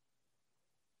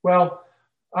 Well,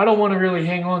 I don't want to really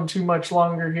hang on too much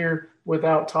longer here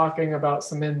without talking about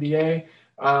some NBA.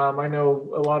 I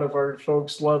know a lot of our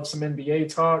folks love some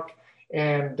NBA talk,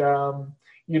 and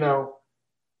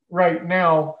right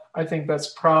now I think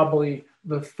that's probably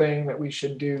the thing that we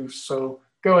should do. So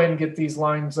go ahead and get these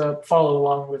lines up. Follow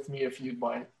along with me if you'd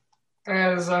like.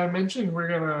 As I mentioned, we're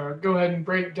going to go ahead and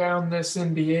break down this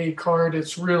NBA card.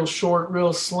 It's real short,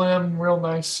 real slim, real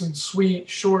nice and sweet,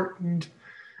 shortened,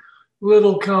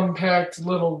 little compact,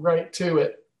 little right to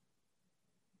it.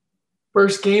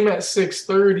 First game at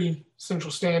 6:30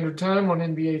 Central Standard Time on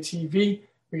NBA TV.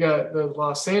 We got the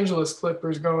Los Angeles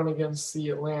Clippers going against the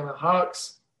Atlanta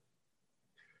Hawks.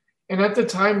 And at the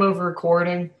time of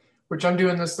recording, which I'm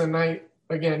doing this the night,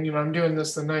 again, I'm doing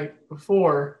this the night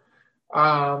before,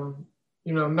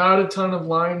 not a ton of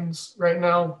lines right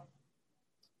now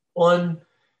on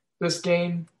this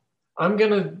game. I'm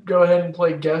going to go ahead and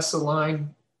play guess a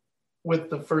line with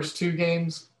the first two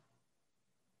games,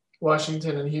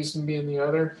 Washington and Houston being the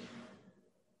other.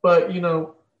 But,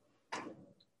 in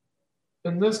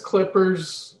this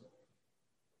Clippers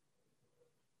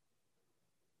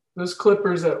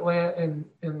Atlanta and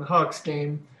the Hawks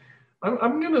game,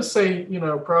 I'm going to say,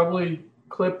 probably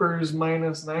Clippers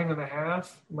minus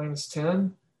 9.5, minus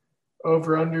 10,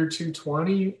 over under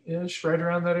 220-ish, right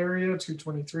around that area,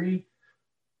 223.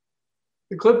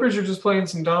 The Clippers are just playing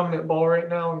some dominant ball right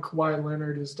now, and Kawhi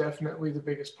Leonard is definitely the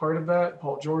biggest part of that.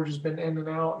 Paul George has been in and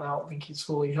out, and I don't think he's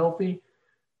fully healthy.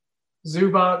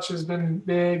 Zubac has been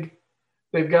big.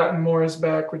 They've gotten Morris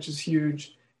back, which is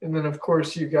huge. And then, of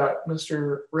course, you got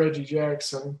Mr. Reggie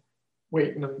Jackson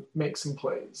waiting to make some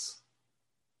plays.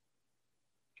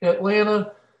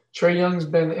 Atlanta, Trae Young's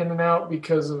been in and out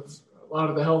because of a lot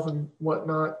of the health and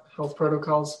whatnot, health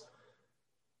protocols.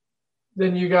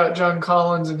 Then you got John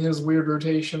Collins and his weird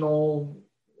rotational,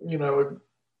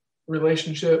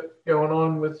 relationship going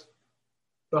on with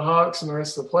the Hawks and the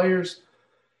rest of the players.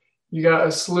 You got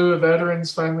a slew of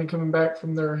veterans finally coming back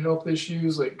from their health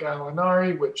issues, like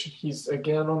Gallinari, which he's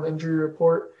again on the injury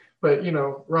report. But,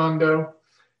 Rondo,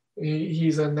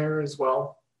 he's in there as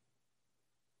well.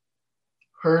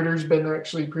 Herter's been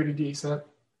actually pretty decent.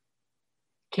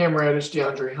 Cam Reddish,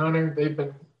 DeAndre Hunter, they've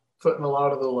been footing a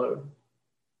lot of the load.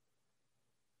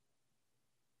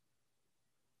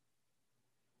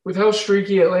 With how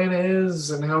streaky Atlanta is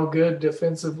and how good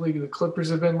defensively the Clippers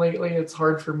have been lately, it's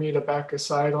hard for me to back a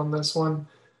side on this one.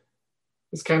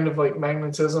 It's kind of like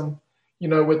magnetism.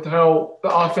 With how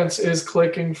the offense is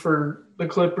clicking for the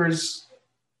Clippers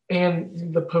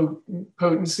and the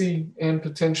potency and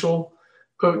potential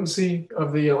potency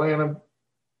of the Atlanta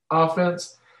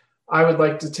offense, I would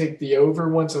like to take the over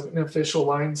once an official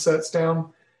line sets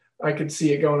down. I could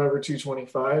see it going over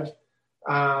 225.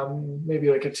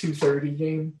 Maybe like a 230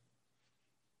 game.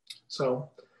 So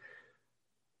I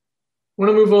want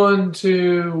to move on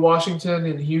to Washington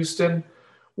and Houston.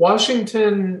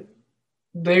 Washington,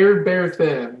 they're bare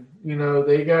thin.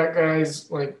 They got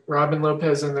guys like Robin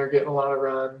Lopez in there getting a lot of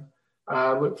run.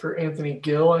 Look for Anthony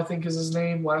Gill, I think is his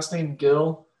name, last name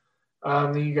Gill.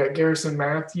 Then you got Garrison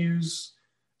Matthews.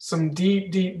 Some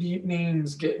deep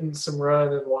names getting some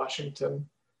run in Washington.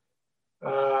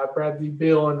 Bradley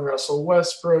Beal and Russell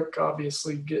Westbrook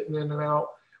obviously getting in and out.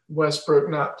 Westbrook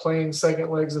not playing second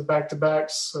legs of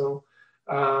back-to-backs, so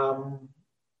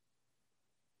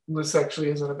this actually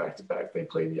isn't a back-to-back. They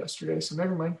played yesterday, so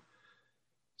never mind.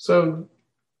 So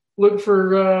look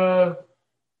for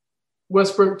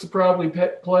Westbrook to probably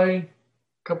play. A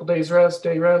couple days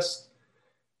day rest.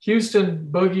 Houston,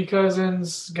 Boogie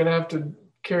Cousins, going to have to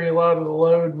carry a lot of the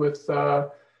load with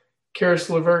Karis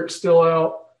LeVert still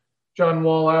out, John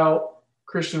Wall out,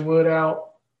 Christian Wood out.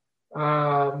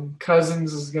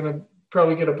 Cousins is going to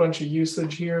probably get a bunch of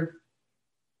usage here.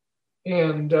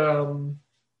 And,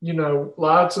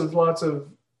 lots of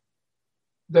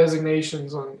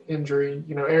designations on injury.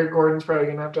 Eric Gordon's probably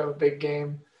going to have a big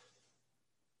game.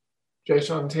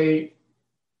 Jason Tate.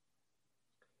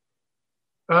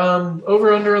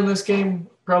 Over under on this game,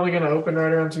 probably going to open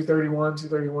right around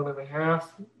 231 and a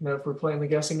half, if we're playing the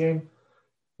guessing game.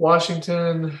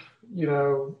 Washington,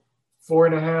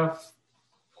 4.5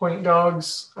 point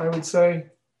dogs, I would say,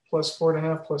 plus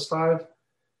 4.5, plus 5,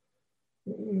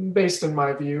 based in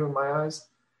my view and my eyes.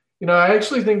 I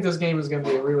actually think this game is going to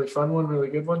be a really fun one, really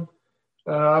good one.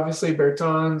 Obviously,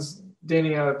 Bertans,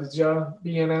 Danny Avdija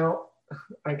being out.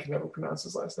 I can never pronounce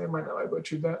his last name. I know I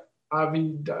butchered that. I'm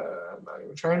not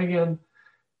even trying again.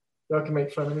 Y'all can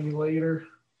make fun of me later.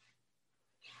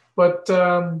 But,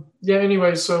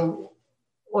 anyway, so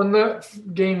on that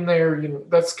game there,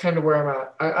 that's kind of where I'm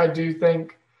at. I do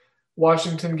think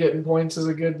Washington getting points is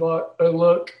a good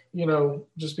look,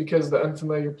 just because of the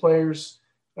unfamiliar players.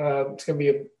 It's going to be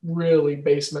a really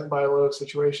basement buy low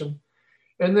situation.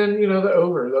 And then, the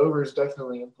over is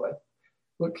definitely in play.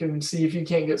 Look and see if you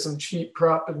can't get some cheap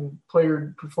prop and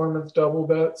player performance double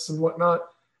bets and whatnot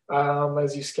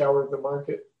as you scour the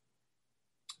market.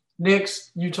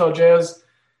 Knicks, Utah Jazz.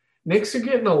 Knicks are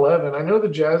getting 11. I know the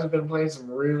Jazz have been playing some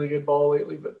really good ball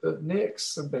lately, but the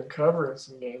Knicks have been covering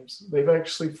some games. They've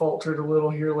actually faltered a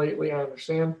little here lately, I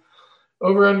understand.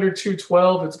 Over under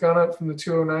 212, it's gone up from the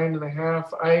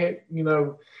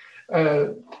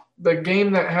 209.5. The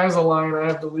game that has a line I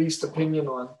have the least opinion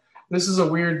on. This is a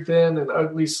weird, thin, and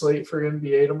ugly slate for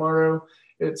NBA tomorrow.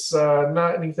 It's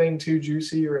not anything too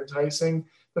juicy or enticing.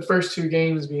 The first two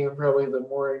games being probably the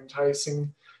more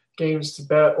enticing games to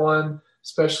bet on,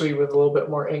 especially with a little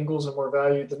bit more angles and more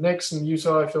value. The Knicks and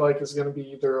Utah, I feel like, is going to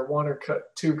be either a 1 or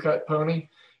 2 cut pony.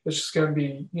 It's just going to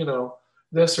be,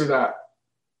 this or that.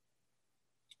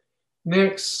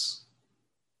 Knicks,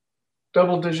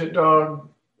 double-digit dog.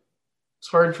 It's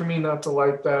hard for me not to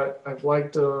like that. I've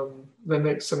liked the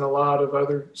Knicks in a lot of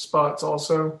other spots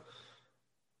also.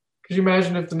 Could you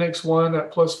imagine if the Knicks won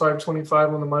at plus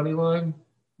 525 on the money line?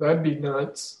 That'd be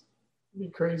nuts. It'd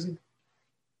be crazy.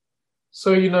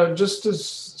 So, just to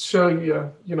show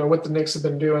you, what the Knicks have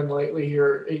been doing lately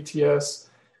here at ATS,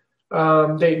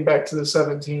 dating back to the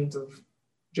 17th of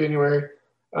January,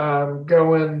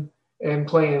 going and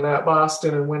playing at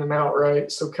Boston and winning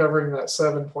outright, so covering that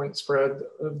 7-point spread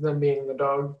of them being the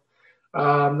dog.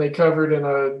 They covered in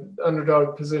an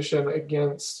underdog position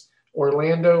against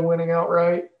Orlando, winning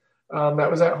outright.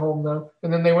 That was at home, though.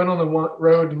 And then they went on the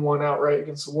road and won outright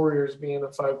against the Warriors, being a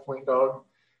 5-point dog.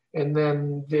 And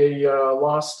then they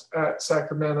lost at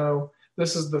Sacramento.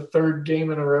 This is the third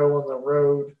game in a row on the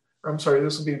road.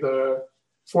 This will be the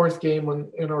fourth game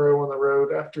in a row on the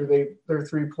road after their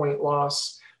 3-point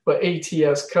loss. But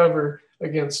ATS cover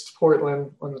against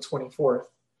Portland on the 24th.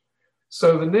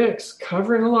 So the Knicks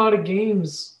covering a lot of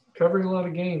games.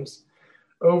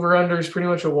 Over-under is pretty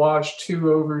much a wash.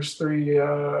 2 overs, 3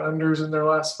 unders in their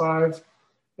last 5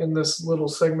 in this little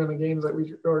segment of games that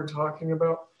we are talking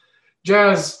about.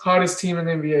 Jazz, hottest team in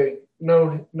the NBA.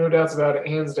 No doubts about it,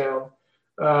 hands down.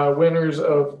 Winners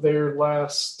of their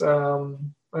last they're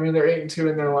 8-2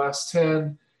 in their last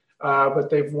 10, but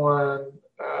they've won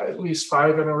at least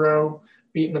 5 in a row,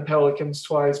 beating the Pelicans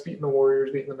twice, beating the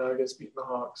Warriors, beating the Nuggets, beating the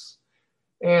Hawks,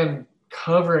 and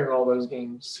covering all those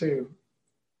games too.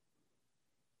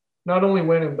 Not only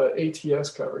winning, but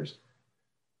ATS covers.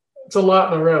 It's a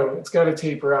lot in a row. It's got to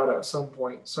taper out at some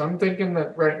point. So I'm thinking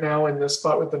that right now in this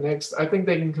spot with the Knicks, I think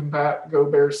they can combat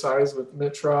Gobert's size with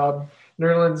Mitch Robb.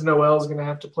 Nerlens Noel is going to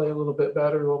have to play a little bit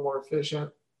better, a little more efficient,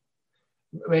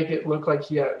 make it look like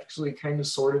he actually kind of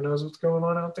sort of knows what's going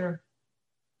on out there.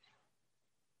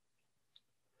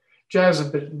 Jazz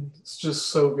have been just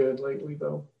so good lately,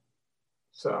 though.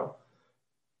 So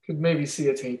could maybe see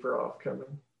a taper off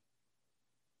coming.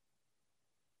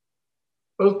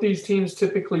 Both these teams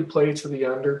typically play to the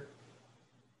under.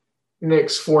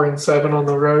 Knicks 4-7 on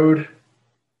the road.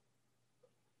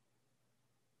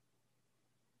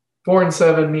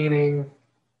 4-7 meaning,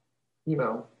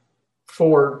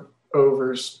 4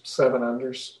 overs, 7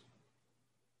 unders.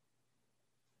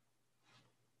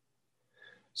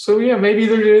 So, maybe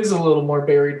there is a little more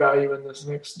buried value in this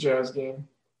Knicks Jazz game.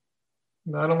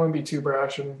 I don't want to be too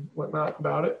brash and whatnot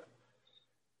about it.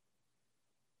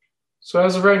 So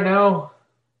as of right now,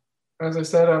 as I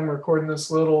said, I'm recording this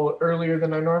a little earlier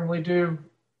than I normally do,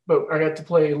 but I got to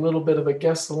play a little bit of a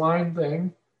guess the line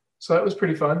thing. So that was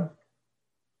pretty fun.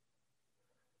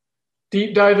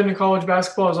 Deep dive into college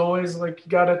basketball, as always, like you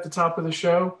got at the top of the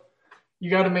show. You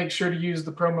got to make sure to use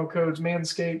the promo codes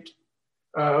Manscaped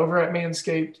over at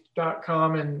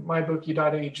manscaped.com and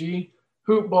mybookie.ag.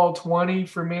 Hoopball20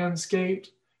 for Manscaped.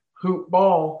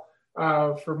 Hoopball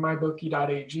for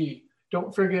mybookie.ag.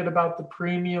 Don't forget about the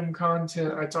premium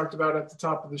content I talked about at the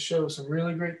top of the show. Some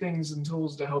really great things and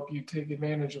tools to help you take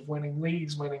advantage of winning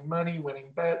leagues, winning money,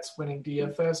 winning bets, winning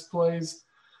DFS plays.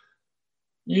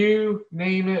 You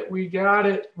name it, we got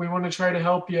it. We want to try to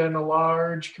help you in a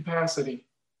large capacity.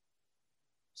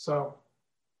 So,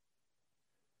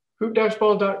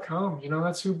 hoop-ball.com,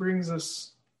 that's who brings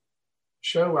this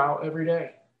show out every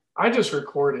day. I just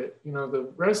record it.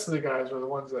 The rest of the guys are the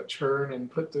ones that churn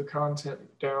and put the content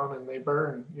down and they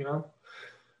burn,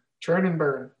 churn and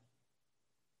burn.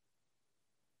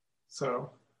 So,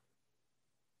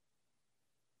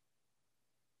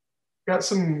 got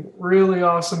some really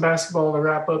awesome basketball to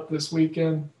wrap up this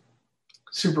weekend.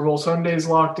 Super Bowl Sunday's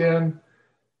locked in.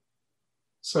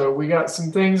 So we got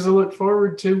some things to look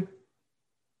forward to.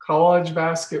 College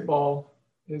basketball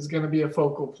is going to be a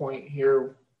focal point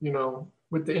here,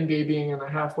 with the NBA being in a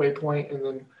halfway point and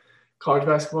then college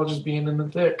basketball just being in the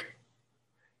thick.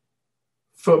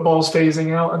 Football's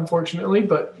phasing out, unfortunately,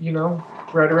 but,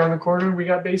 right around the corner, we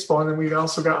got baseball, and then we've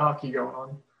also got hockey going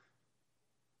on.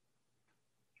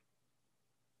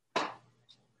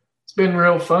 It's been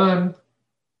real fun.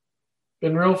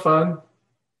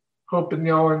 Hoping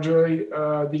y'all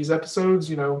enjoy these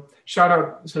episodes. Shout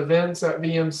out to Vince at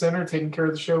VM Center taking care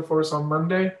of the show for us on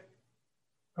Monday.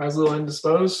 I was a little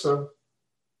indisposed, so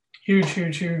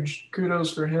huge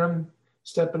kudos for him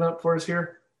stepping up for us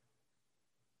here.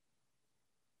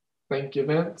 Thank you,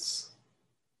 Vince.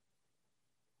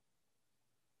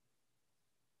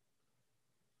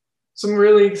 Some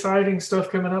really exciting stuff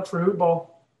coming up for Hoopball.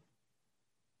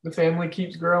 The family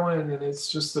keeps growing, and it's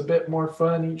just a bit more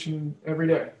fun each and every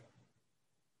day.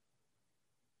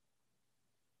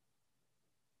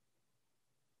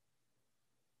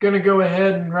 Going to go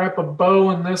ahead and wrap a bow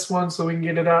on this one so we can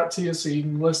get it out to you so you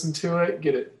can listen to it,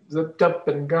 get it zipped up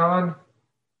and gone.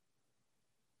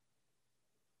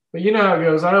 But you know how it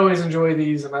goes. I always enjoy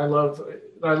these, and I love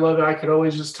it. I could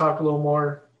always just talk a little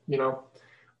more,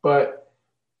 But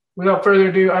without further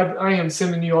ado, I am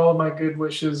sending you all of my good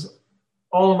wishes,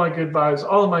 all of my good vibes,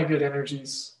 all of my good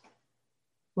energies.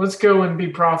 Let's go and be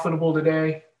profitable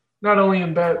today, not only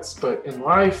in bets, but in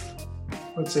life.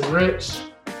 Let's enrich.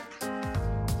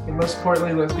 And most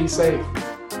importantly, let's be safe.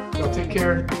 Y'all take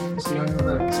care. See you on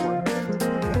the next one.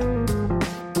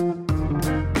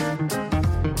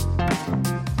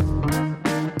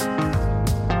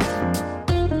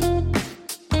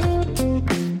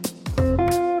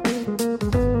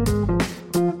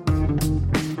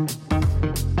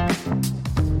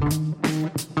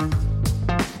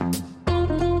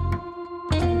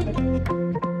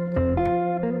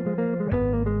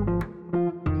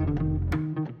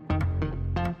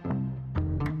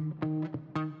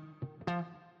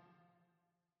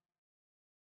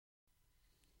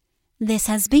 This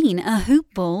has been a Hoop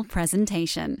Ball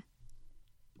presentation.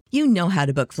 You know how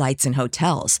to book flights and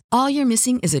hotels. All you're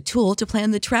missing is a tool to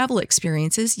plan the travel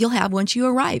experiences you'll have once you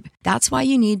arrive. That's why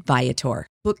you need Viator.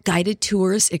 Book guided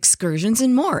tours, excursions,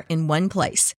 and more in one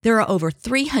place. There are over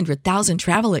 300,000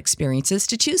 travel experiences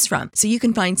to choose from, so you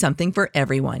can find something for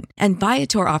everyone. And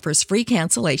Viator offers free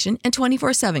cancellation and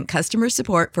 24/7 customer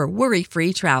support for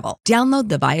worry-free travel. Download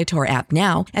the Viator app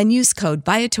now and use code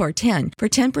Viator10 for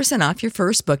 10% off your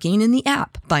first booking in the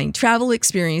app. Find travel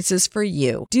experiences for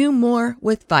you. Do more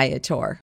with Viator.